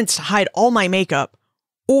compartments to hide all my makeup?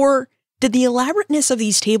 Or did the elaborateness of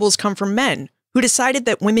these tables come from men who decided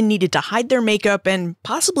that women needed to hide their makeup and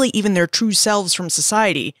possibly even their true selves from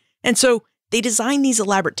society? And so they designed these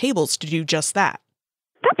elaborate tables to do just that.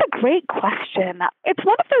 That's a great question. It's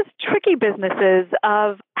one of those tricky businesses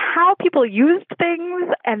of how people used things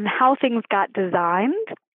and how things got designed.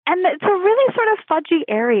 And it's a really sort of fudgy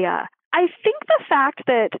area. I think the fact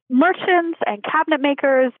that merchants and cabinet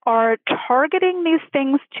makers are targeting these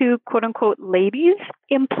things to quote unquote ladies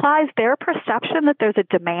implies their perception that there's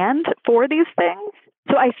a demand for these things.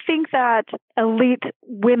 So I think that elite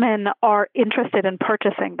women are interested in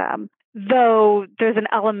purchasing them, though there's an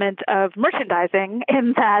element of merchandising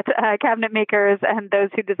in that cabinet makers and those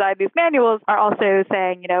who design these manuals are also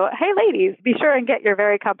saying, hey, ladies, be sure and get your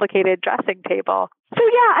very complicated dressing table. So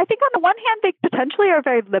yeah, I think on the one hand, they potentially are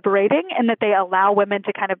very liberating in that they allow women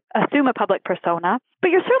to kind of assume a public persona.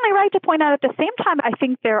 But you're certainly right to point out at the same time, I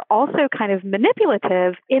think they're also kind of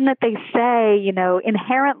manipulative in that they say,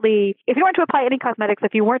 inherently, if you weren't to apply any cosmetics,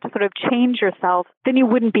 if you weren't to sort of change yourself, then you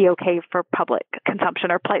wouldn't be okay for public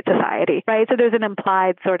consumption or polite society, right? So there's an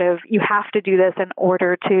implied sort of, you have to do this in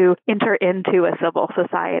order to enter into a civil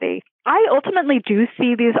society. I ultimately do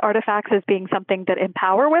see these artifacts as being something that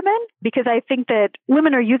empower women, because I think that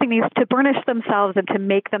women are using these to burnish themselves and to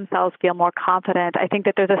make themselves feel more confident. I think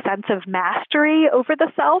that there's a sense of mastery over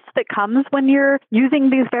the self that comes when you're using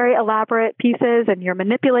these very elaborate pieces and you're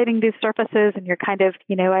manipulating these surfaces and you're kind of,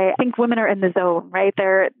 I think women are in the zone, right?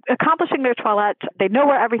 They're accomplishing their toilette. They know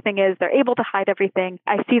where everything is. They're able to hide everything.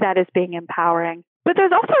 I see that as being empowering. But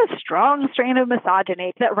there's also a strong strain of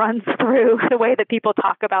misogyny that runs through the way that people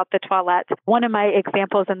talk about the toilette. One of my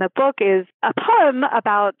examples in the book is a poem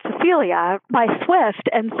about Cecilia by Swift.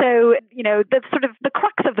 And so, the sort of the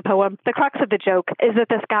crux of the poem, the crux of the joke is that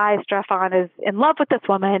this guy, Strephon, is in love with this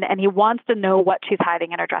woman and he wants to know what she's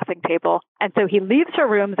hiding in her dressing table. And so he leaves her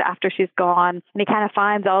rooms after she's gone and he kind of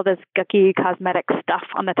finds all this gucky cosmetic stuff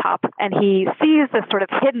on the top. And he sees this sort of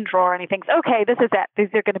hidden drawer and he thinks, okay, this is it.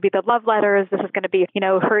 These are going to be the love letters. This is going to be,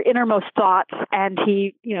 her innermost thoughts. And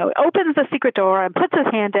he, opens the secret door and puts his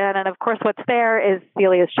hand in. And of course, what's there is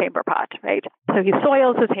Celia's chamber pot, right? So he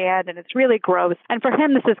soils his hand and it's really gross. And for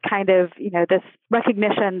him, this is kind of, this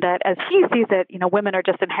recognition that as he sees it, women are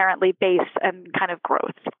just inherently base and kind of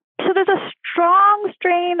gross. So there's a strong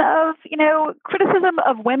strain of, criticism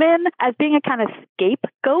of women as being a kind of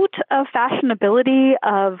scapegoat of fashionability,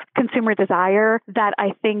 of consumer desire that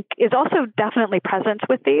I think is also definitely present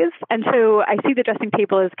with these. And so I see the dressing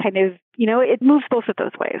table as kind of, it moves both of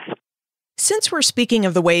those ways. Since we're speaking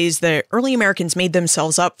of the ways that early Americans made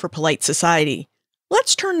themselves up for polite society,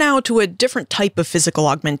 let's turn now to a different type of physical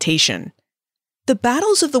augmentation. The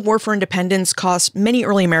battles of the War for Independence cost many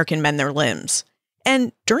early American men their limbs.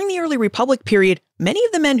 And during the early Republic period, many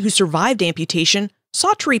of the men who survived amputation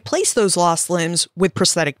sought to replace those lost limbs with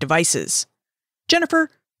prosthetic devices. Jennifer,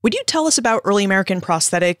 would you tell us about early American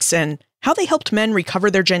prosthetics and how they helped men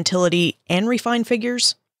recover their gentility and refine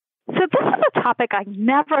figures? So this is a topic I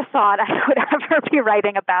never thought I would ever be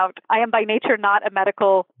writing about. I am by nature not a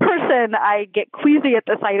medical person. I get queasy at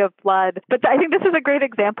the sight of blood. But I think this is a great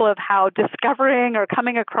example of how discovering or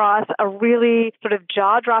coming across a really sort of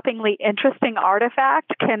jaw-droppingly interesting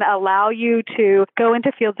artifact can allow you to go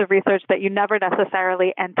into fields of research that you never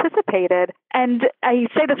necessarily anticipated. And I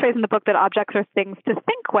say this phrase in the book that objects are things to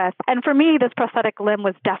think with. And for me, this prosthetic limb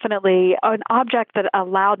was definitely an object that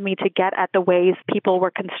allowed me to get at the ways people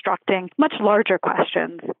were constructing much larger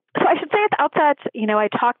questions. So I should say at the outset, I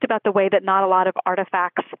talked about the way that not a lot of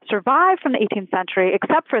artifacts survive from the 18th century,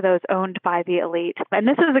 except for those owned by the elite. And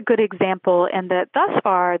this is a good example in that thus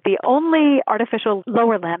far, the only artificial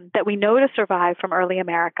lower limb that we know to survive from early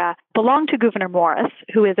America belonged to Gouverneur Morris,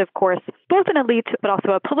 who is, of course, both an elite, but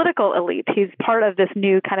also a political elite. He's part of this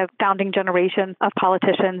new kind of founding generation of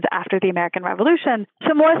politicians after the American Revolution.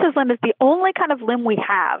 So Morris's limb is the only kind of limb we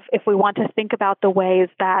have if we want to think about the ways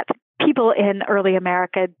that people in early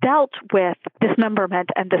America dealt with dismemberment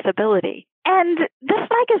and disability. And this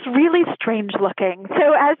leg is really strange looking.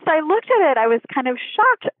 So as I looked at it, I was kind of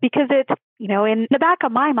shocked because it, in the back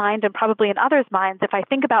of my mind and probably in others' minds, if I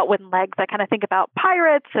think about wooden legs, I kind of think about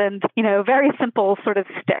pirates and, very simple sort of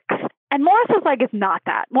sticks. And Morris's leg is not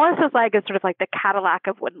that. Morris's leg is sort of like the Cadillac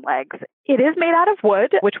of wooden legs. It is made out of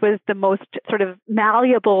wood, which was the most sort of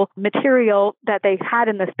malleable material that they had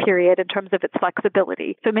in this period in terms of its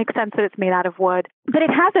flexibility. So it makes sense that it's made out of wood. But it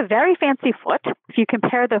has a very fancy foot. If you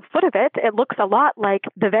compare the foot of it, it looks a lot like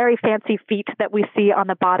the very fancy feet that we see on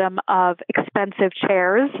the bottom of expensive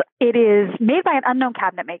chairs. It is made by an unknown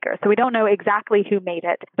cabinet maker, so we don't know exactly who made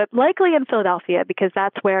it, but likely in Philadelphia because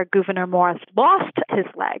that's where Gouverneur Morris lost his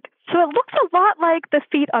leg. So it looks a lot like the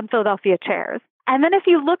feet on Philadelphia chairs. And then if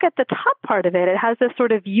you look at the top part of it, it has this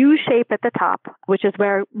sort of U shape at the top, which is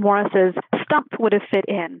where Morris's stump would have fit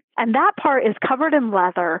in. And that part is covered in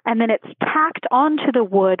leather, and then it's tacked onto the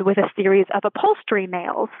wood with a series of upholstery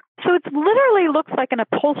nails. So it literally looks like an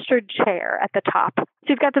upholstered chair at the top. So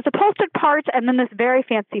you've got this upholstered part and then this very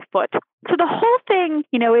fancy foot. So the whole thing,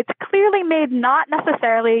 it's clearly made not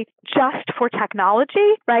necessarily just for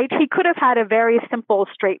technology, right? He could have had a very simple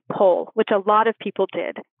straight pull, which a lot of people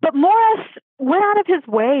did. But Morris went out of his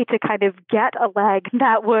way to kind of get a leg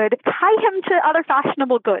that would tie him to other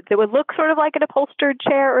fashionable goods. It would look sort of like an upholstered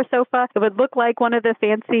chair or sofa. It would look like one of the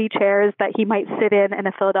fancy chairs that he might sit in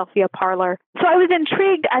a Philadelphia parlor. So I was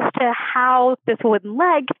intrigued as to how this wooden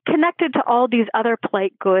leg connected to all these other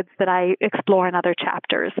plate goods that I explore in other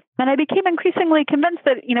chapters. And I became increasingly convinced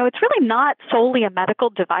that, it's really not solely a medical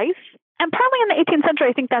device. And partly in the 18th century,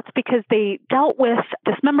 I think that's because they dealt with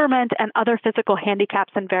dismemberment and other physical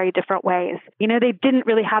handicaps in very different ways. They didn't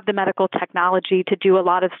really have the medical technology to do a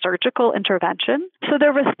lot of surgical intervention. So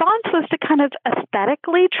their response was to kind of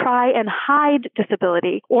aesthetically try and hide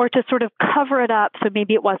disability or to sort of cover it up so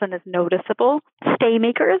maybe it wasn't as noticeable. Stay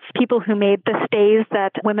makers, people who made the stays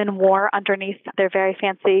that women wore underneath their very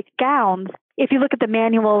fancy gowns. If you look at the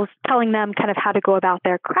manuals telling them kind of how to go about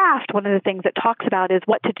their craft, one of the things it talks about is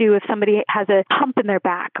what to do if somebody has a hump in their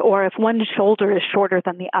back, or if one shoulder is shorter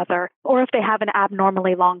than the other, or if they have an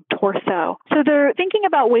abnormally long torso. So they're thinking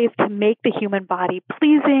about ways to make the human body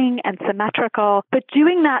pleasing and symmetrical, but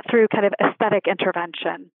doing that through kind of aesthetic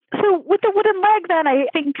intervention. So with the wooden leg, then,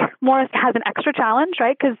 I think Morris has an extra challenge,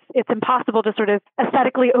 right? Because it's impossible to sort of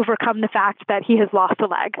aesthetically overcome the fact that he has lost a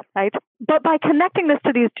leg, right? But by connecting this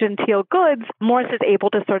to these genteel goods, Morris is able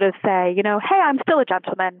to sort of say, hey, I'm still a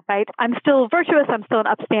gentleman, right? I'm still virtuous. I'm still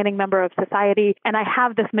an upstanding member of society. And I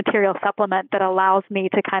have this material supplement that allows me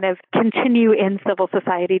to kind of continue in civil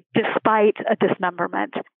society despite a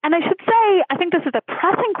dismemberment. And I should say, I think this is a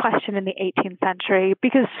pressing question in the 18th century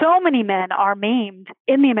because so many men are maimed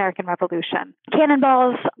in the American Revolution.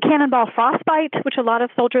 Cannonball frostbite, which a lot of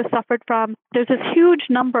soldiers suffered from. There's this huge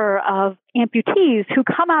number of amputees who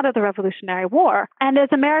come out of the Revolutionary War. And as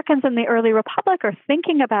Americans in the early Republic are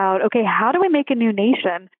thinking about, okay, how do we make a new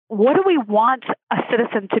nation? What do we want a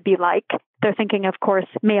citizen to be like? They're thinking, of course,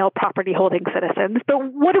 male property-holding citizens. But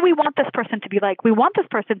what do we want this person to be like? We want this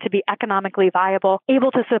person to be economically viable,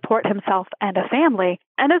 able to support himself and a family.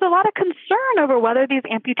 And there's a lot of concern over whether these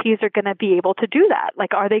amputees are going to be able to do that.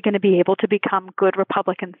 Like, are they going to be able to become good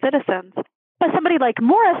Republican citizens? But somebody like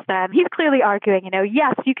Morris, then, he's clearly arguing,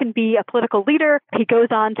 yes, you can be a political leader. He goes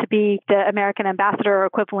on to be the American ambassador or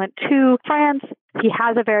equivalent to France. He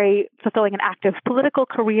has a very fulfilling and active political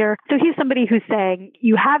career. So he's somebody who's saying,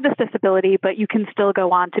 you have this disability, but you can still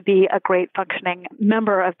go on to be a great functioning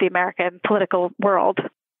member of the American political world.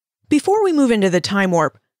 Before we move into the time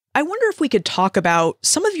warp, I wonder if we could talk about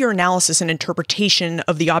some of your analysis and interpretation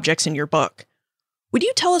of the objects in your book. Would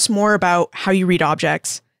you tell us more about how you read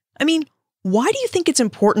objects? I mean, why do you think it's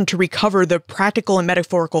important to recover the practical and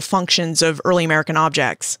metaphorical functions of early American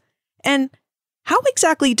objects? And how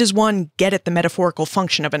exactly does one get at the metaphorical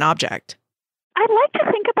function of an object? I like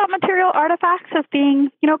to think about material artifacts as being,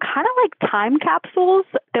 kind of like time capsules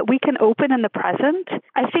that we can open in the present.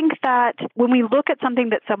 I think that when we look at something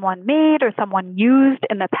that someone made or someone used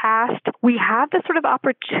in the past, we have this sort of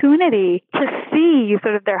opportunity to see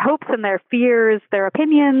sort of their hopes and their fears, their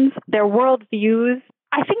opinions, their worldviews.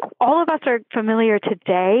 I think all of us are familiar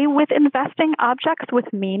today with investing objects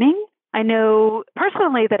with meaning. I know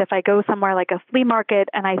personally that if I go somewhere like a flea market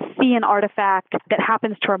and I see an artifact that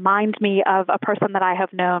happens to remind me of a person that I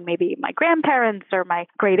have known, maybe my grandparents or my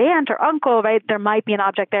great aunt or uncle, right? There might be an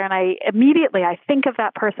object there and I think of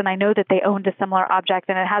that person. I know that they owned a similar object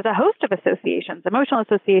and it has a host of associations, emotional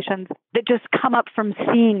associations that just come up from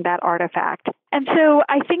seeing that artifact. And so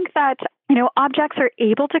I think that objects are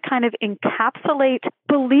able to kind of encapsulate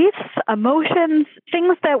beliefs, emotions,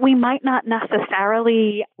 things that we might not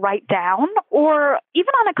necessarily write down, or even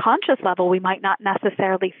on a conscious level, we might not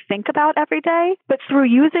necessarily think about every day. But through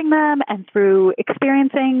using them and through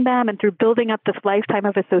experiencing them and through building up this lifetime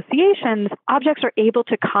of associations, objects are able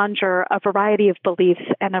to conjure a variety of beliefs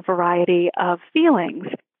and a variety of feelings.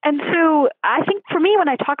 And so I think for me, when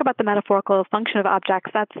I talk about the metaphorical function of objects,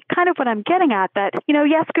 that's kind of what I'm getting at, that,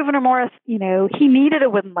 yes, Gouverneur Morris, he needed a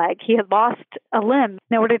wooden leg. He had lost a limb.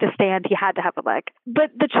 In order to stand, he had to have a leg. But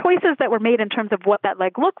the choices that were made in terms of what that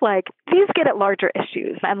leg looked like, these get at larger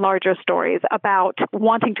issues and larger stories about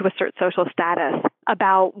wanting to assert social status,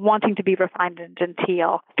 about wanting to be refined and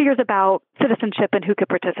genteel, fears about citizenship and who could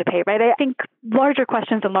participate, right? I think larger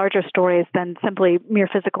questions and larger stories than simply mere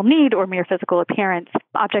physical need or mere physical appearance.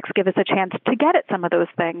 Objects give us a chance to get at some of those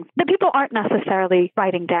things that people aren't necessarily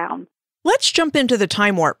writing down. Let's jump into the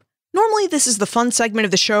time warp. Normally, this is the fun segment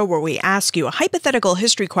of the show where we ask you a hypothetical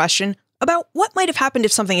history question about what might have happened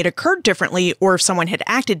if something had occurred differently or if someone had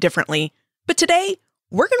acted differently. But today,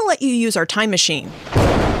 we're going to let you use our time machine.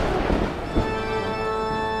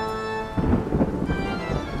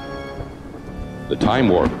 The time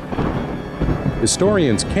warp.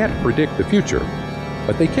 Historians can't predict the future,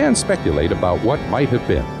 but they can speculate about what might have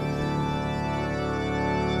been.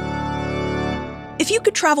 If you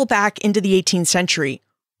could travel back into the 18th century,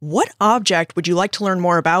 what object would you like to learn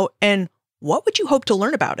more about, and what would you hope to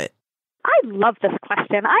learn about it? I love this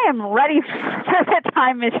question. I am ready for the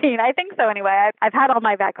time machine. I think so anyway. I've had all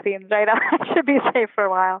my vaccines, right? I should be safe for a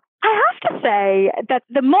while. I have to say that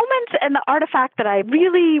the moment and the artifact that I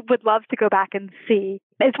really would love to go back and see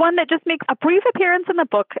is one that just makes a brief appearance in the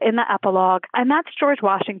book, in the epilogue, and that's George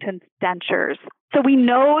Washington's dentures. So we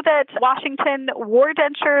know that Washington wore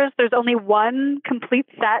dentures. There's only one complete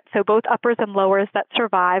set, so both uppers and lowers that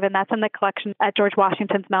survive, and that's in the collection at George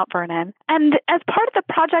Washington's Mount Vernon. And as part of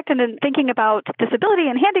the project and in thinking about disability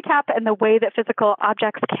and handicap and the way that physical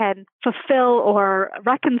objects can fulfill or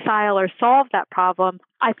reconcile or solve that problem,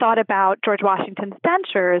 I thought about George Washington's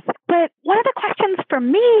dentures. But one of the questions for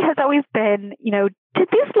me has always been, did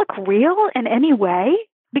these look real in any way?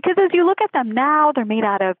 Because as you look at them now, they're made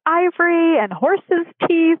out of ivory and horse's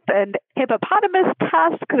teeth and hippopotamus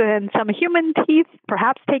tusks and some human teeth,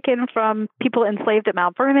 perhaps taken from people enslaved at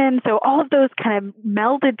Mount Vernon. So all of those kind of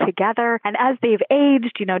melded together. And as they've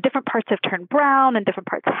aged, different parts have turned brown and different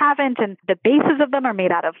parts haven't. And the bases of them are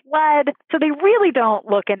made out of lead. So they really don't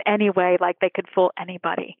look in any way like they could fool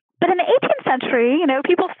anybody. But in the 18th century,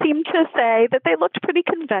 people seem to say that they looked pretty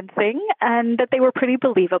convincing and that they were pretty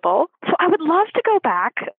believable. So I would love to go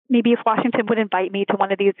back, maybe if Washington would invite me to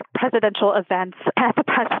one of these presidential events at the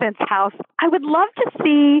president's house. I would love to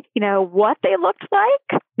see, what they looked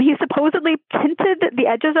like. He supposedly tinted the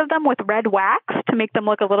edges of them with red wax to make them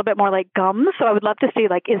look a little bit more like gum. So I would love to see,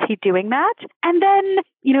 is he doing that? And then,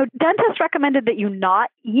 dentists recommended that you not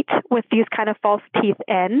eat with these kind of false teeth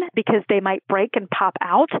in because they might break and pop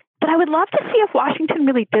out. But I would love to see if Washington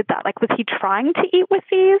really did that. Was he trying to eat with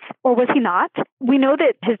these or was he not? We know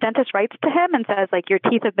that his dentist writes to him and says, your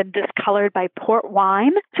teeth have been discolored by port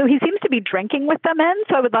wine. So he seems to be drinking with them in.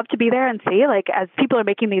 So I would love to be there and see, as people are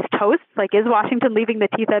making these toasts, is Washington leaving the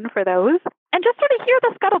teeth in for those? And just sort of hear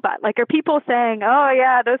the scuttlebutt. Are people saying, oh,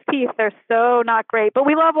 yeah, those teeth, they're so not great, but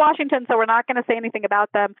we love Washington, so we're not going to say anything about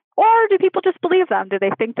them? Or do people just believe them? Do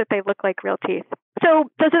they think that they look like real teeth?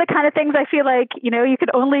 So those are the kind of things I feel like, you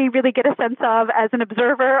could only really get a sense of as an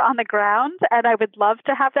observer on the ground. And I would love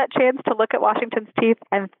to have that chance to look at Washington's teeth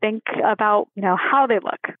and think about, how they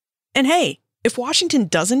look. And hey, if Washington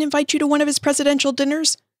doesn't invite you to one of his presidential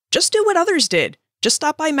dinners, just do what others did. Just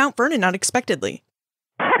stop by Mount Vernon unexpectedly.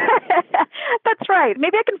 That's right.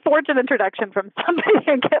 Maybe I can forge an introduction from somebody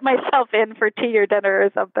and get myself in for tea or dinner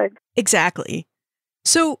or something. Exactly.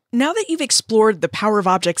 So now that you've explored the power of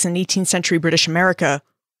objects in 18th century British America,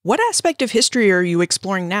 what aspect of history are you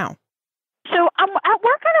exploring now? So I'm at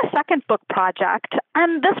work on a second book project,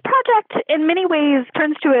 and this project in many ways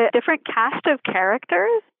turns to a different cast of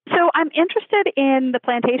characters. So I'm interested in the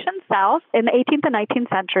plantation South in the 18th and 19th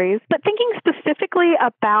centuries, but thinking specifically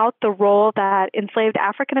about the role that enslaved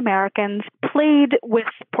African Americans played with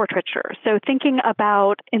portraiture. So thinking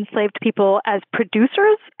about enslaved people as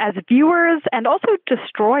producers, as viewers, and also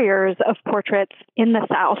destroyers of portraits in the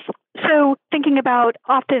South. So thinking about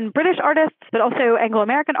often British artists, but also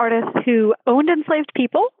Anglo-American artists who owned enslaved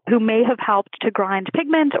people, who may have helped to grind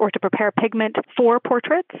pigment or to prepare pigment for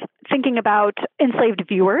portraits. Thinking about enslaved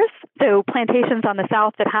viewers, so plantations on the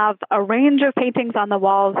South that have a range of paintings on the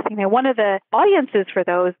walls. One of the audiences for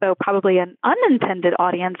those, though probably an unintended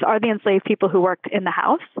audience, are the enslaved people who worked in the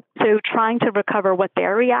house. So trying to recover what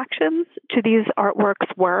their reactions to these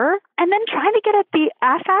artworks were, and then trying to get at the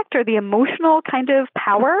affect or the emotional kind of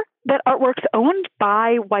power that artworks owned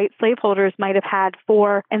by white slaveholders might have had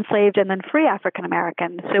for enslaved and then free African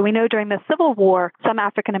Americans. So we know during the Civil War, some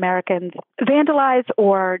African Americans vandalize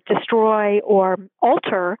or destroy or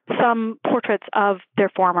alter some portraits of their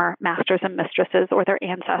former masters and mistresses or their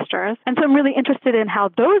ancestors. And so I'm really interested in how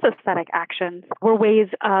those aesthetic actions were ways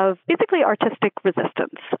of basically artistic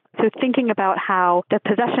resistance. So thinking about how the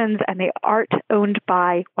possessions and the art owned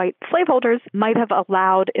by white slaveholders might have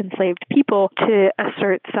allowed enslaved people to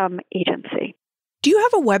assert some agency. Do you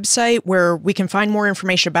have a website where we can find more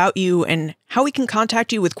information about you and how we can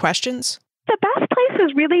contact you with questions? The best place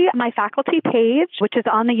is really my faculty page, which is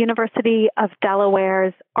on the University of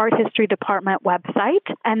Delaware's Art History Department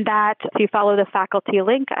website. And that, if you follow the faculty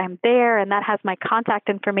link, I'm there, and that has my contact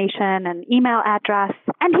information and email address.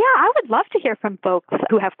 And yeah, I would love to hear from folks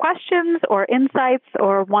who have questions or insights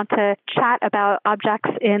or want to chat about objects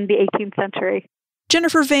in the 18th century.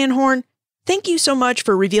 Jennifer Van Horn, thank you so much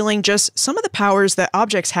for revealing just some of the powers that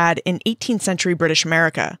objects had in 18th century British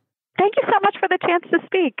America. Thank you so much for the chance to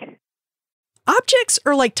speak. Objects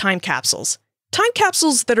are like time capsules. Time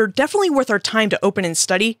capsules that are definitely worth our time to open and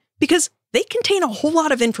study because they contain a whole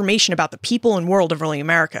lot of information about the people and world of early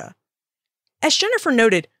America. As Jennifer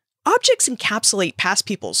noted, objects encapsulate past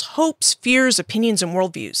people's hopes, fears, opinions, and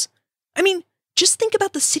worldviews. I mean, just think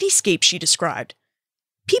about the cityscapes she described.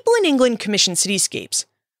 People in England commissioned cityscapes,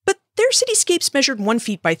 but their cityscapes measured 1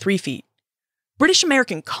 feet by 3 feet. British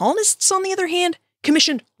American colonists, on the other hand,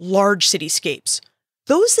 commissioned large cityscapes,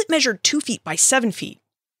 those that measured 2 feet by 7 feet.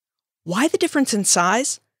 Why the difference in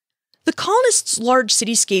size? The colonists' large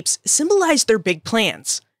cityscapes symbolized their big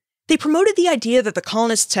plans. They promoted the idea that the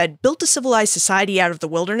colonists had built a civilized society out of the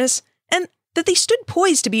wilderness and that they stood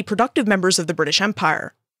poised to be productive members of the British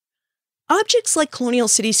Empire. Objects like colonial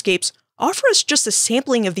cityscapes offer us just a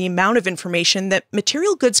sampling of the amount of information that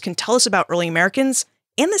material goods can tell us about early Americans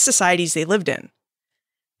and the societies they lived in.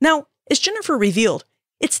 Now, as Jennifer revealed,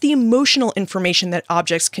 it's the emotional information that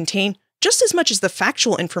objects contain just as much as the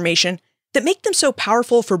factual information that make them so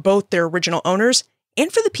powerful for both their original owners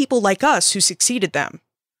and for the people like us who succeeded them.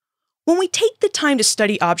 When we take the time to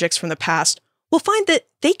study objects from the past, we'll find that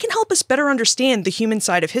they can help us better understand the human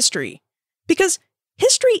side of history. Because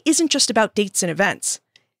history isn't just about dates and events.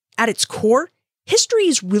 At its core, history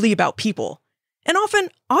is really about people. And often,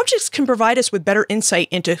 objects can provide us with better insight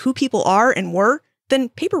into who people are and were than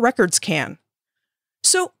paper records can.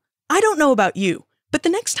 So, I don't know about you, but the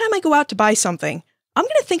next time I go out to buy something, I'm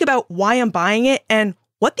going to think about why I'm buying it and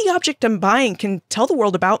what the object I'm buying can tell the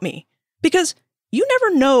world about me. Because you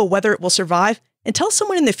never know whether it will survive and tell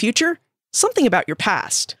someone in the future something about your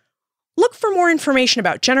past. Look for more information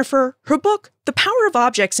about Jennifer, her book, The Power of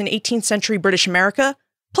Objects in 18th Century British America,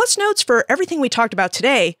 plus notes for everything we talked about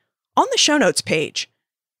today on the show notes page,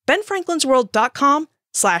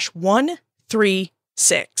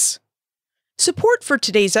 benfranklinsworld.com/136. Support for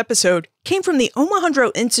today's episode came from the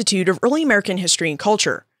Omohundro Institute of Early American History and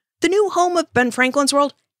Culture, the new home of Ben Franklin's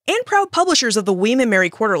World, and proud publishers of the William and Mary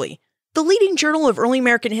Quarterly, the leading journal of early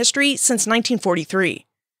American history since 1943.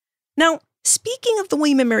 Now, speaking of the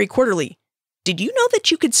William and Mary Quarterly, did you know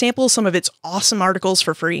that you could sample some of its awesome articles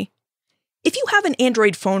for free? If you have an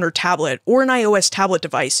Android phone or tablet or an iOS tablet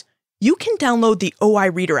device, you can download the OI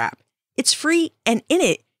Reader app. It's free, and in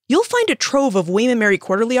it, you'll find a trove of William and Mary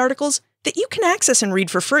Quarterly articles that you can access and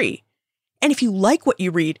read for free. And if you like what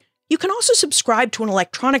you read, you can also subscribe to an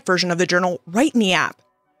electronic version of the journal right in the app.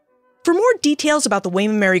 For more details about the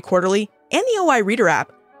William and Mary Quarterly and the OI Reader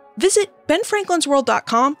app, visit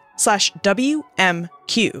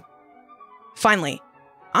benfranklinsworld.com/WMQ. Finally,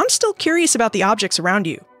 I'm still curious about the objects around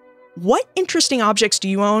you. What interesting objects do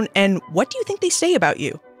you own, and what do you think they say about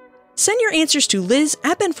you? Send your answers to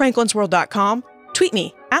liz@benfranklinsworld.com, tweet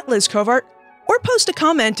me @LizCovart, or post a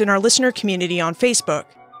comment in our listener community on Facebook.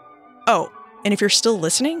 Oh, and if you're still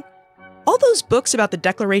listening, all those books about the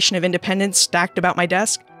Declaration of Independence stacked about my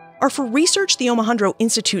desk are for research the Omohundro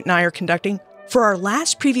Institute and I are conducting for our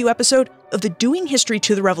last preview episode of the Doing History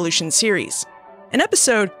to the Revolution series, an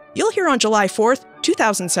episode you'll hear on July 4th,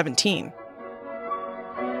 2017.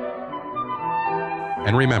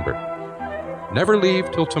 And remember, never leave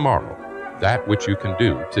till tomorrow that which you can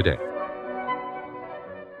do today.